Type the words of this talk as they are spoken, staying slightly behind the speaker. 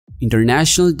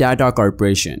International Data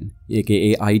Corporation,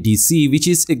 aka IDC, which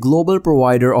is a global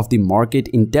provider of the market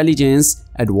intelligence,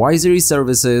 advisory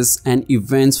services, and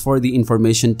events for the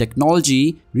information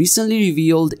technology, recently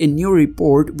revealed a new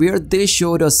report where they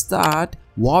showed us that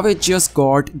Huawei just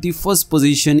got the first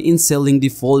position in selling the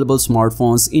foldable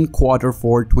smartphones in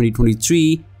Q4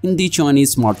 2023 in the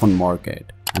Chinese smartphone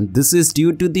market. And this is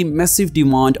due to the massive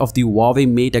demand of the Huawei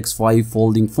Mate X5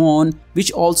 folding phone,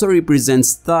 which also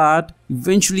represents that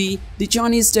eventually the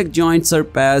Chinese tech giant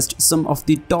surpassed some of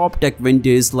the top tech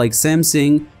vendors like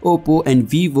Samsung, Oppo and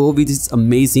Vivo with its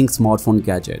amazing smartphone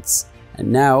gadgets.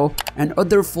 And now,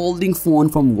 another folding phone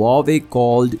from Huawei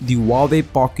called the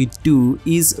Huawei Pocket 2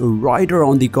 is right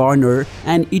around the corner,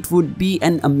 and it would be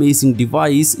an amazing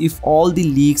device if all the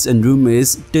leaks and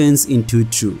rumors turns into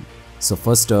true. So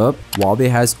first up, Huawei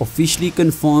has officially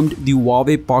confirmed the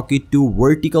Huawei Pocket 2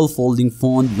 vertical folding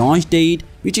phone launch date,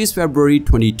 which is February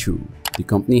 22. The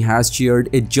company has shared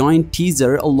a giant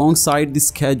teaser alongside the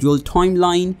scheduled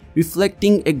timeline,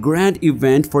 reflecting a grand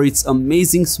event for its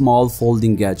amazing small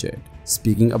folding gadget.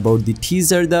 Speaking about the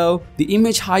teaser though, the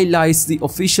image highlights the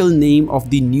official name of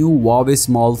the new Huawei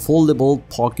Small Foldable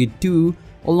Pocket 2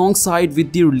 alongside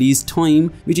with the release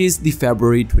time, which is the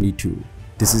February 22.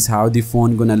 This is how the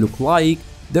phone gonna look like.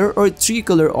 There are three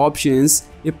color options: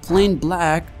 a plain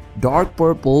black, dark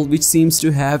purple which seems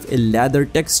to have a leather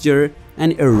texture,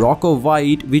 and a Rocco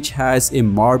white which has a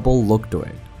marble look to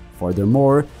it.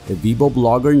 Furthermore, a Weibo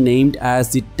blogger named as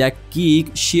the Tech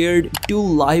Geek shared two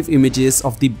live images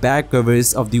of the back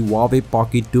covers of the Huawei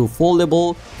Pocket 2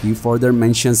 foldable. He further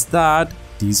mentions that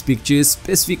these pictures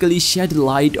specifically shed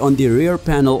light on the rear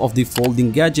panel of the folding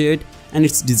gadget and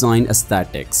its design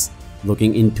aesthetics.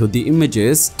 Looking into the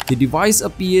images, the device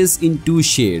appears in two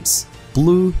shades,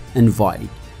 blue and white.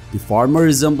 The former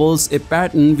resembles a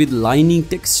pattern with lining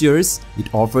textures.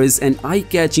 It offers an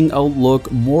eye-catching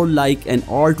outlook more like an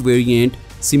art variant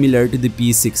similar to the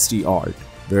P60 art,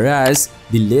 whereas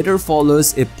the latter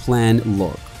follows a plain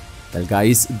look. Well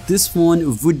guys, this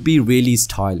phone would be really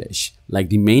stylish. Like,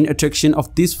 the main attraction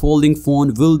of this folding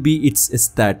phone will be its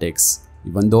aesthetics.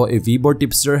 Even though a Weibo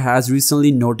tipster has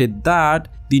recently noted that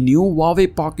the new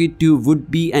Huawei Pocket 2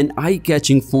 would be an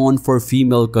eye-catching phone for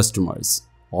female customers.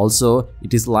 Also,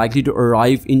 it is likely to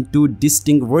arrive in two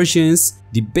distinct versions,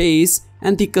 the base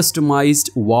and the customized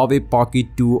Huawei Pocket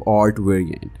 2 Art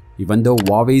variant. Even though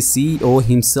Huawei CEO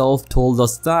himself told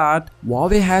us that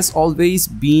Huawei has always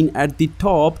been at the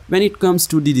top when it comes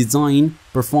to the design,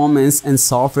 performance and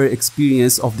software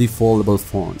experience of the foldable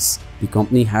phones. The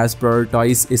company has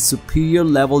prioritized a superior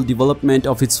level development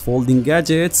of its folding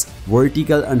gadgets,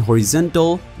 vertical and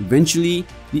horizontal. Eventually,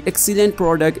 the excellent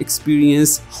product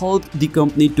experience helped the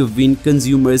company to win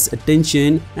consumers'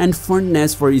 attention and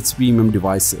fondness for its premium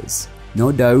devices.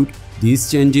 No doubt,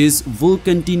 these changes will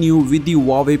continue with the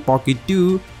Huawei Pocket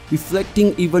 2,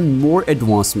 reflecting even more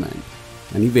advancement.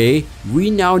 Anyway, we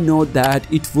now know that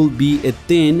it will be a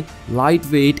thin,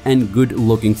 lightweight and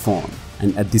good-looking phone.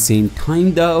 And at the same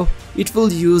time though, it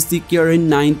will use the Kirin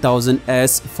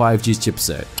 9000S 5G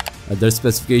chipset. Other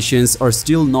specifications are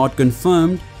still not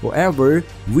confirmed. However,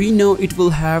 we know it will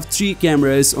have 3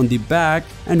 cameras on the back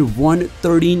and one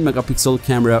 13-megapixel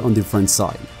camera on the front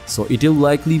side. So it will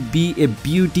likely be a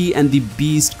beauty and the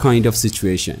beast kind of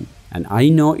situation. And I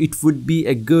know it would be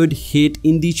a good hit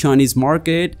in the Chinese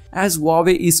market, as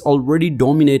Huawei is already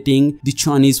dominating the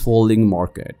Chinese folding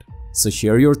market. So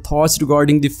share your thoughts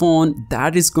regarding the phone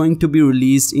that is going to be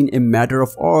released in a matter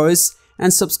of hours,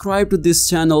 and subscribe to this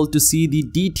channel to see the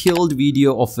detailed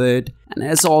video of it. And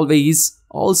as always,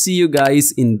 I'll see you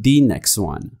guys in the next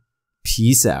one.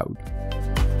 Peace out.